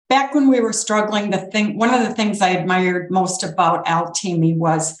back when we were struggling, one of the things I admired most about Al Teamy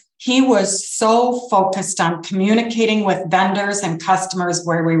was he was so focused on communicating with vendors and customers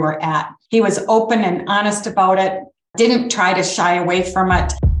where we were at. He was open and honest about it, didn't try to shy away from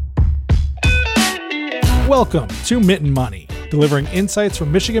it. Welcome to Mitten Money, delivering insights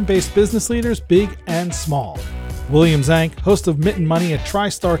from Michigan-based business leaders, big and small. William Zank, host of Mitten Money at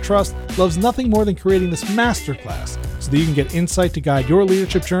TriStar Trust, loves nothing more than creating this masterclass so that you can get insight to guide your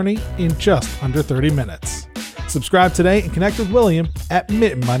leadership journey in just under 30 minutes. Subscribe today and connect with William at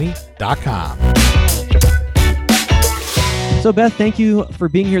mittenmoney.com. So Beth, thank you for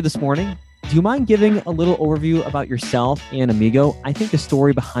being here this morning. Do you mind giving a little overview about yourself and Amigo? I think the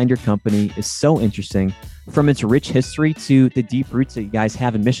story behind your company is so interesting, from its rich history to the deep roots that you guys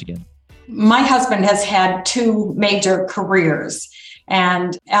have in Michigan. My husband has had two major careers,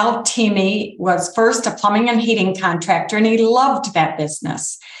 and Al Teamy was first a plumbing and heating contractor, and he loved that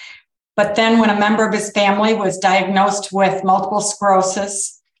business. But then when a member of his family was diagnosed with multiple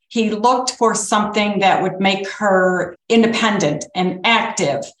sclerosis, he looked for something that would make her independent and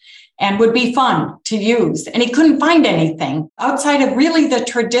active and would be fun to use. And he couldn't find anything outside of really the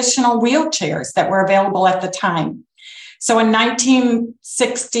traditional wheelchairs that were available at the time. So in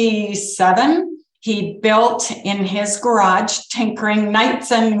 1967, he built in his garage, tinkering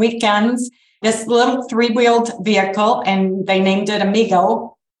nights and weekends, this little three-wheeled vehicle, and they named it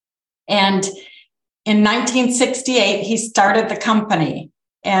Amigo. And in 1968, he started the company.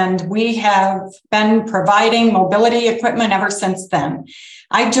 And we have been providing mobility equipment ever since then.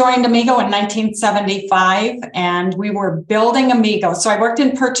 I joined Amigo in 1975, and we were building Amigo. So I worked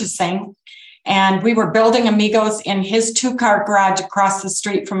in purchasing, and we were building Amigos in his two-car garage across the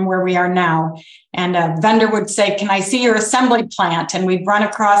street from where we are now. And a vendor would say, "Can I see your assembly plant?" And we'd run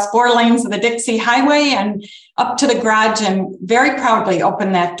across 4 lanes of the Dixie Highway and up to the garage and very proudly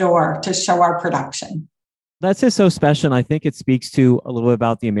open that door to show our production. That's just so special. And I think it speaks to a little bit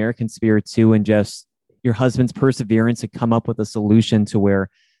about the American spirit too, and just your husband's perseverance to come up with a solution to where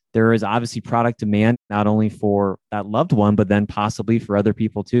there is obviously product demand, not only for that loved one, but then possibly for other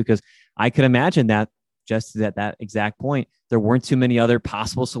people too. Because I could imagine that just at that exact point, there weren't too many other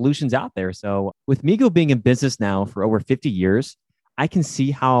possible solutions out there. So with Amigo being in business now for over 50 years, I can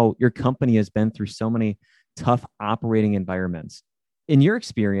see how your company has been through so many tough operating environments. In your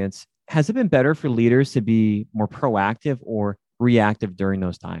experience, has it been better for leaders to be more proactive or reactive during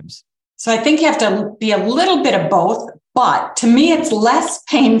those times? So I think you have to be a little bit of both, but to me, it's less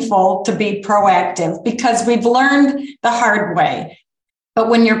painful to be proactive because we've learned the hard way. But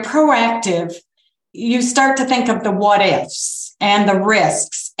when you're proactive, you start to think of the what ifs and the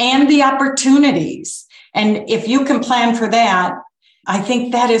risks and the opportunities. And if you can plan for that, I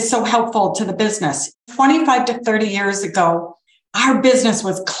think that is so helpful to the business. 25 to 30 years ago, our business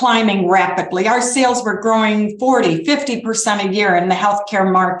was climbing rapidly. Our sales were growing 40, 50% a year in the healthcare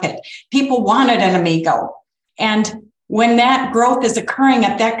market. People wanted an Amigo. And when that growth is occurring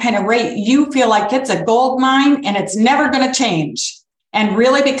at that kind of rate, you feel like it's a gold mine and it's never going to change. And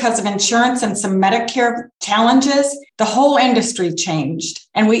really, because of insurance and some Medicare challenges, the whole industry changed.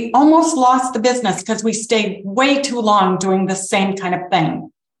 And we almost lost the business because we stayed way too long doing the same kind of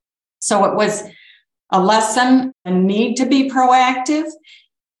thing. So it was a lesson, a need to be proactive,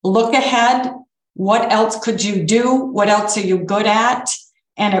 look ahead. What else could you do? What else are you good at?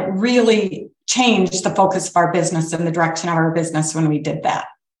 And it really changed the focus of our business and the direction of our business when we did that.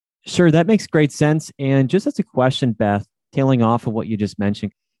 Sure, that makes great sense. And just as a question, Beth, tailing off of what you just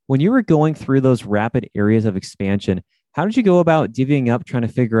mentioned, when you were going through those rapid areas of expansion, how did you go about divvying up, trying to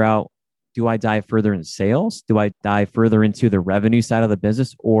figure out, do I dive further into sales? Do I dive further into the revenue side of the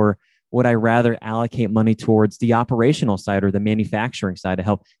business? Or would I rather allocate money towards the operational side or the manufacturing side to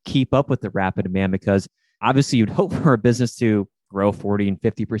help keep up with the rapid demand? Because obviously you'd hope for a business to grow 40 and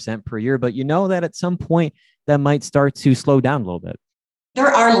 50% per year, but you know that at some point that might start to slow down a little bit. There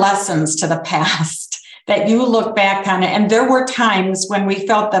are lessons to the past that you look back on it. And there were times when we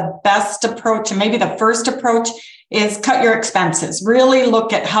felt the best approach, and maybe the first approach, is cut your expenses. Really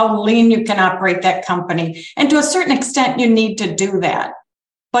look at how lean you can operate that company. And to a certain extent, you need to do that.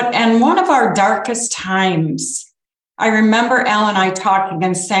 But in one of our darkest times, I remember Al and I talking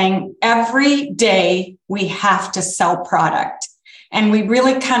and saying, every day we have to sell product. And we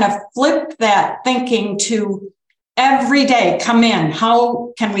really kind of flipped that thinking to every day come in.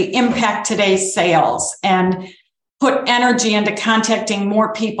 How can we impact today's sales and put energy into contacting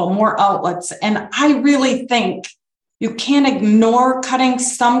more people, more outlets? And I really think you can't ignore cutting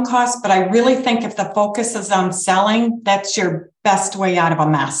some costs, but I really think if the focus is on selling, that's your best way out of a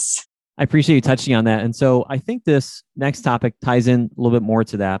mess. I appreciate you touching on that. And so I think this next topic ties in a little bit more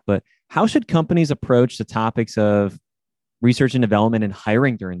to that, but how should companies approach the topics of research and development and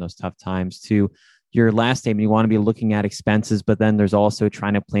hiring during those tough times? To your last statement, you want to be looking at expenses, but then there's also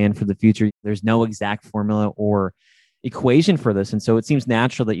trying to plan for the future. There's no exact formula or equation for this. And so it seems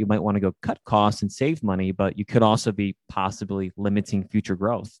natural that you might want to go cut costs and save money, but you could also be possibly limiting future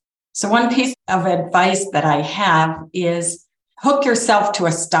growth. So one piece of advice that I have is hook yourself to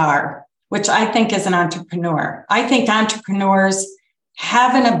a star, which I think is an entrepreneur. I think entrepreneurs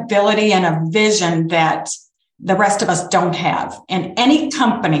have an ability and a vision that the rest of us don't have. And any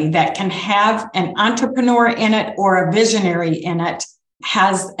company that can have an entrepreneur in it or a visionary in it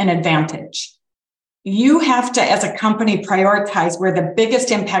has an advantage. You have to, as a company, prioritize where the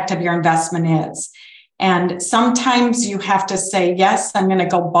biggest impact of your investment is. And sometimes you have to say, yes, I'm going to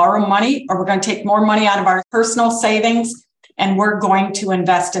go borrow money, or we're going to take more money out of our personal savings, and we're going to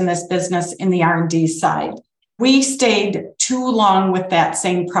invest in this business in the R&D side. We stayed too long with that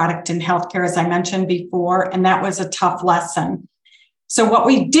same product in healthcare, as I mentioned before, and that was a tough lesson. So what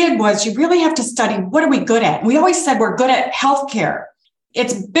we did was you really have to study, what are we good at? We always said we're good at healthcare.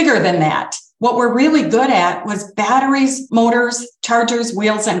 It's bigger than that. What we're really good at was batteries, motors, chargers,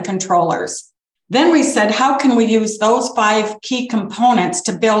 wheels, and controllers. Then we said, how can we use those 5 key components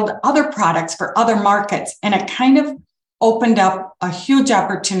to build other products for other markets? And it kind of opened up a huge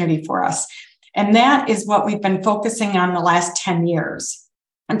opportunity for us. And that is what we've been focusing on the last 10 years.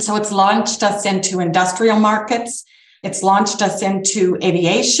 And so it's launched us into industrial markets. It's launched us into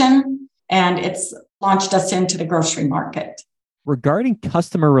aviation, and it's launched us into the grocery market. Regarding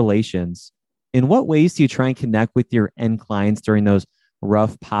customer relations, in what ways do you try and connect with your end clients during those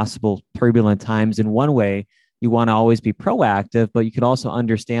rough, possible turbulent times? In one way, you want to always be proactive, but you could also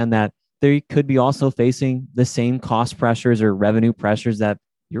understand that they could be also facing the same cost pressures or revenue pressures that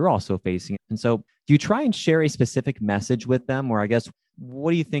you're also facing. And so do you try and share a specific message with them? Or I guess,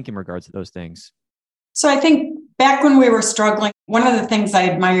 what do you think in regards to those things? So I think back when we were struggling, one of the things I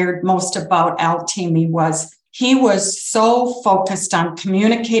admired most about Al Teamy was he was so focused on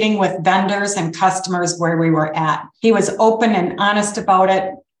communicating with vendors and customers where we were at. He was open and honest about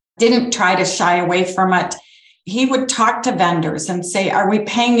it, didn't try to shy away from it. He would talk to vendors and say, are we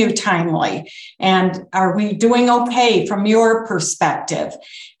paying you timely? And are we doing okay from your perspective?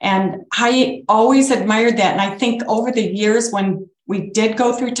 And I always admired that. And I think over the years when we did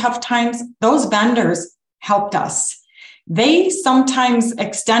go through tough times, those vendors helped us. They sometimes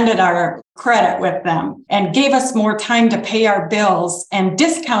extended our credit with them and gave us more time to pay our bills and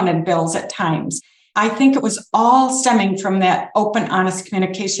discounted bills at times. I think it was all stemming from that open, honest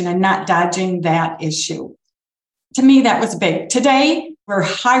communication and not dodging that issue. To me, that was big. Today, we're a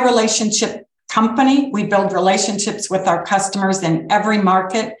high relationship company. We build relationships with our customers in every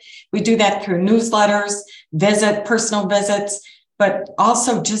market. We do that through newsletters, personal visits, but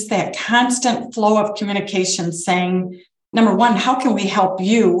also just that constant flow of communication saying, number one, how can we help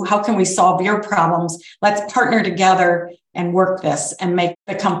you? How can we solve your problems? Let's partner together and work this and make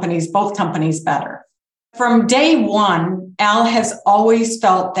both companies better. From day one, Al has always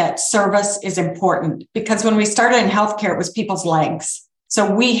felt that service is important because when we started in healthcare, it was people's legs.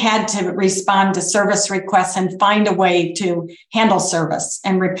 So we had to respond to service requests and find a way to handle service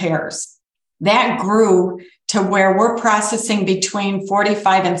and repairs. That grew to where we're processing between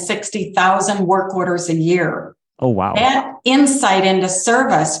 45 and 60,000 work orders a year. Oh, wow. That insight into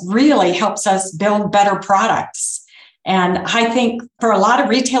service really helps us build better products. And I think for a lot of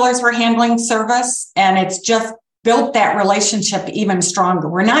retailers, we're handling service, and it's just built that relationship even stronger.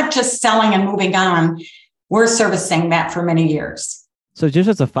 We're not just selling and moving on. We're servicing that for many years. So just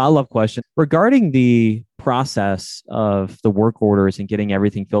as a follow-up question, regarding the process of the work orders and getting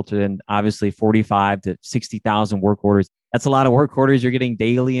everything filtered in, obviously 45 to 60,000 work orders, that's a lot of work orders you're getting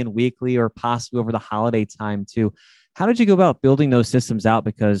daily and weekly or possibly over the holiday time too. How did you go about building those systems out?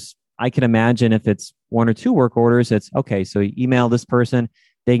 Because I can imagine if it's 1 or 2 work orders, it's okay. So you email this person,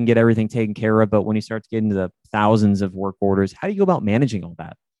 they can get everything taken care of. But when you start to get into the thousands of work orders, how do you go about managing all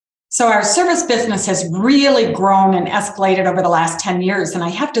that? So our service business has really grown and escalated over the last 10 years. And I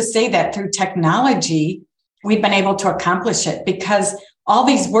have to say that through technology, we've been able to accomplish it because all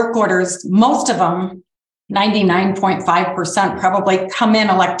these work orders, most of them, 99.5% probably come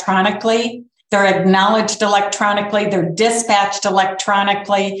in electronically. They're acknowledged electronically, they're dispatched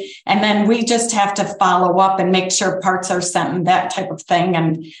electronically, and then we just have to follow up and make sure parts are sent and that type of thing,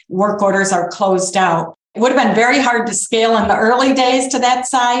 and work orders are closed out. It would have been very hard to scale in the early days to that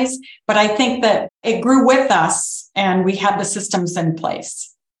size, but I think that it grew with us and we have the systems in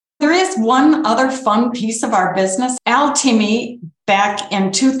place. There is one other fun piece of our business. Al Teamy back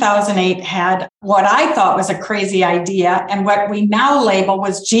in 2008 had what I thought was a crazy idea and what we now label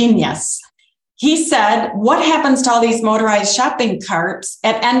was genius. He said, what happens to all these motorized shopping carts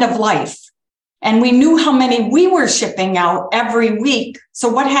at end of life? And we knew how many we were shipping out every week. So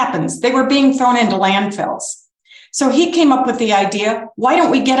what happens? They were being thrown into landfills. So he came up with the idea, why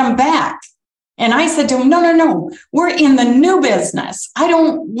don't we get them back? And I said to him, no, we're in the new business. I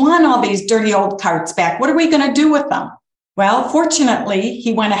don't want all these dirty old carts back. What are we going to do with them? Well, fortunately,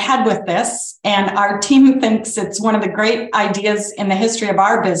 he went ahead with this, and our team thinks it's one of the great ideas in the history of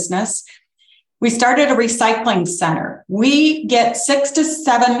our business. We started a recycling center. We get 6,000 to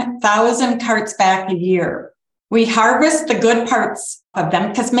 7,000 carts back a year. We harvest the good parts of them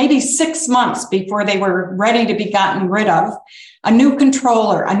because maybe 6 months before they were ready to be gotten rid of, a new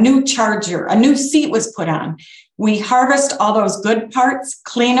controller, a new charger, a new seat was put on. We harvest all those good parts,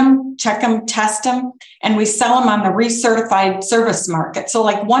 clean them, check them, test them, and we sell them on the recertified service market. So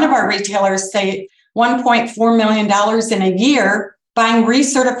like one of our retailers say $1.4 million in a year buying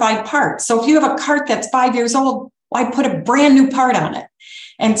recertified parts. So if you have a cart that's 5 years old, why put a brand new part on it?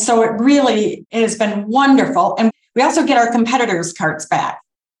 And so it has been wonderful. And we also get our competitors' carts back.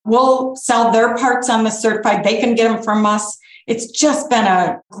 We'll sell their parts on the certified. They can get them from us. It's just been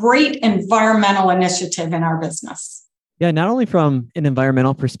a great environmental initiative in our business. Yeah, not only from an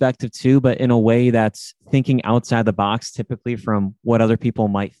environmental perspective too, but in a way that's thinking outside the box, typically from what other people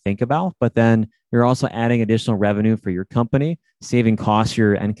might think about. But then you're also adding additional revenue for your company, saving costs for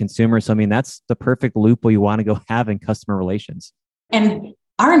your end consumer. So, I mean, that's the perfect loop where you want to go have in customer relations. And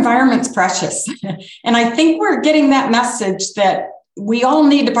our environment's precious. And I think we're getting that message that we all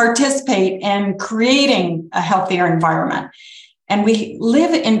need to participate in creating a healthier environment. And we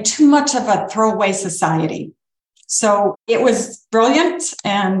live in too much of a throwaway society. So it was brilliant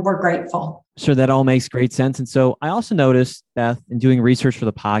and we're grateful. Sure, that all makes great sense. And so I also noticed, Beth, in doing research for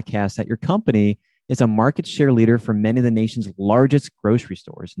the podcast, that your company is a market share leader for many of the nation's largest grocery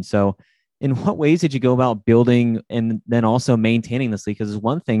stores. And so in what ways did you go about building and then also maintaining this lead? Because it's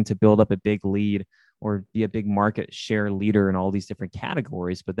one thing to build up a big lead or be a big market share leader in all these different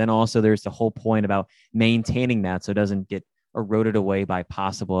categories. But then also there's the whole point about maintaining that so it doesn't get eroded away by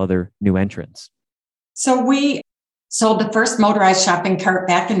possible other new entrants. So we sold the first motorized shopping cart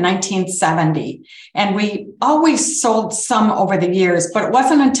back in 1970. And we always sold some over the years, but it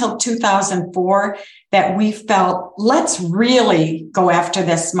wasn't until 2004 that we felt, let's really go after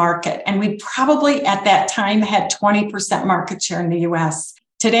this market. And we probably at that time had 20% market share in the US.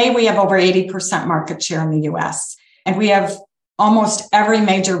 Today, we have over 80% market share in the US. And we have almost every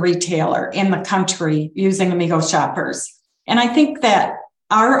major retailer in the country using Amigo shoppers. And I think that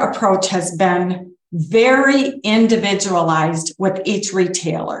our approach has been very individualized with each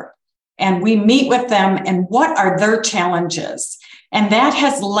retailer. And we meet with them and what are their challenges? And that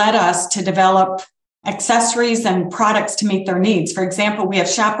has led us to develop accessories and products to meet their needs. For example, we have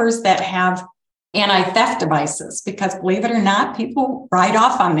shoppers that have anti-theft devices because, believe it or not, people ride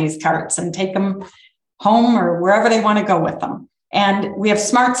off on these carts and take them home or wherever they want to go with them. And we have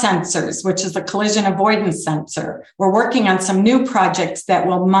smart sensors, which is a collision avoidance sensor. We're working on some new projects that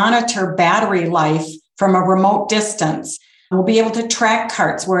will monitor battery life from a remote distance. We'll be able to track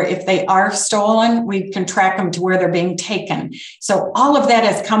carts where if they are stolen, we can track them to where they're being taken. So all of that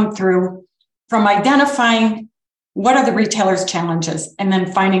has come through from identifying what are the retailer's challenges and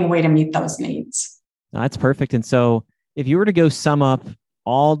then finding a way to meet those needs. That's perfect. And so if you were to go sum up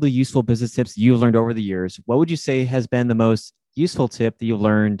all the useful business tips you've learned over the years, what would you say has been the most useful tip that you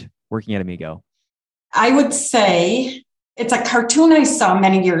learned working at Amigo? I would say it's a cartoon I saw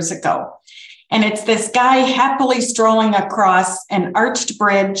many years ago. And it's this guy happily strolling across an arched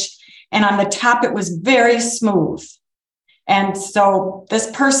bridge. And on the top, it was very smooth. And so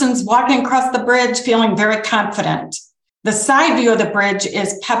this person's walking across the bridge feeling very confident. The side view of the bridge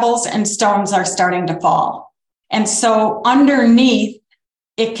is pebbles and stones are starting to fall. And so underneath,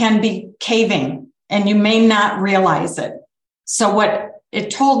 it can be caving and you may not realize it. So what it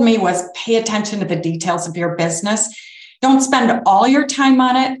told me was pay attention to the details of your business. Don't spend all your time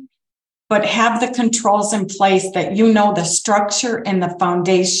on it, but have the controls in place that you know the structure and the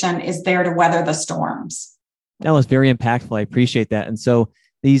foundation is there to weather the storms. That was very impactful. I appreciate that. And so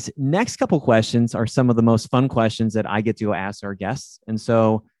these next couple questions are some of the most fun questions that I get to ask our guests. And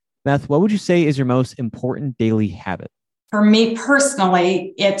so, Beth, what would you say is your most important daily habit? For me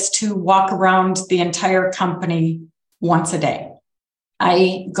personally, it's to walk around the entire company once a day.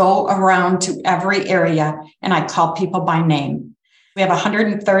 I go around to every area and I call people by name. We have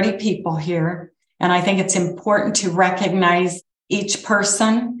 130 people here, and I think it's important to recognize each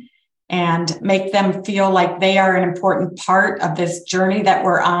person and make them feel like they are an important part of this journey that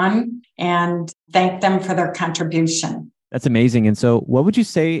we're on, and thank them for their contribution. That's amazing. And so what would you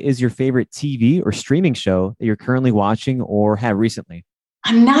say is your favorite TV or streaming show that you're currently watching or have recently?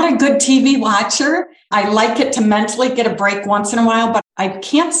 I'm not a good TV watcher. I like it to mentally get a break once in a while, but I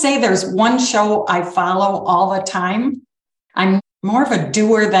can't say there's one show I follow all the time. I'm more of a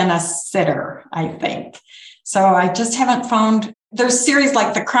doer than a sitter, I think. So I just haven't found, there's series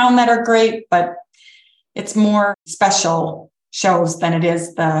like The Crown that are great, but it's more special shows than it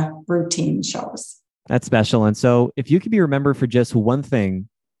is the routine shows. That's special. And so if you could be remembered for just one thing,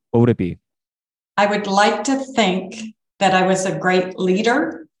 what would it be? I would like to think that I was a great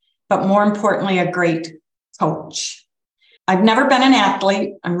leader, but more importantly, a great coach. I've never been an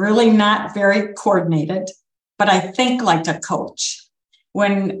athlete. I'm really not very coordinated, but I think like a coach.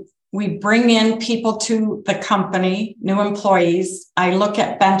 When we bring in people to the company, new employees, I look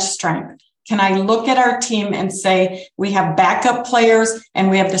at bench strength. Can I look at our team and say, we have backup players and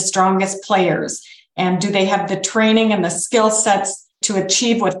we have the strongest players? And do they have the training and the skill sets to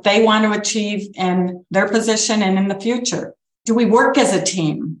achieve what they want to achieve in their position and in the future? Do we work as a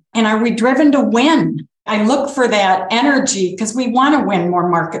team? And are we driven to win? I look for that energy because we want to win more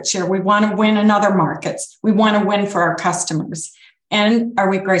market share. We want to win in other markets. We want to win for our customers. And are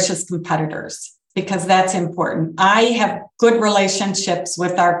we gracious competitors? Because that's important. I have good relationships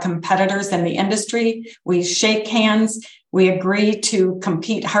with our competitors in the industry. We shake hands. We agree to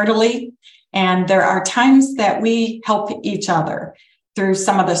compete heartily. And there are times that we help each other through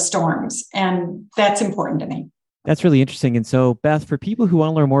some of the storms. And that's important to me. That's really interesting. And so, Beth, for people who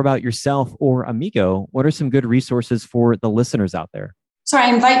want to learn more about yourself or Amigo, what are some good resources for the listeners out there? So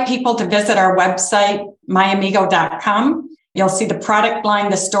I invite people to visit our website, myamigo.com. You'll see the product line,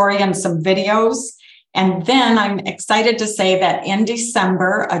 the story, and some videos. And then I'm excited to say that in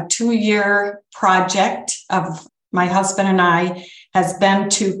December, a 2-year project of my husband and I has been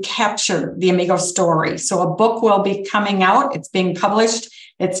to capture the Amigo story. So a book will be coming out. It's being published.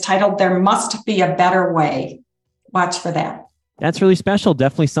 It's titled, There Must Be a Better Way. Watch for that. That's really special.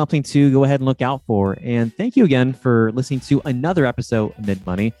 Definitely something to go ahead and look out for. And thank you again for listening to another episode of Mint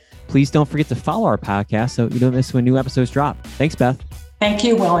Money. Please don't forget to follow our podcast so you don't miss when new episodes drop. Thanks, Beth. Thank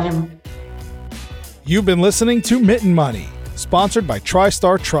you, William. You've been listening to Mitten Money, sponsored by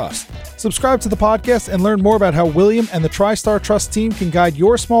TriStar Trust. Subscribe to the podcast and learn more about how William and the TriStar Trust team can guide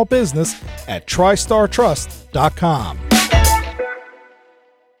your small business at tristartrust.com.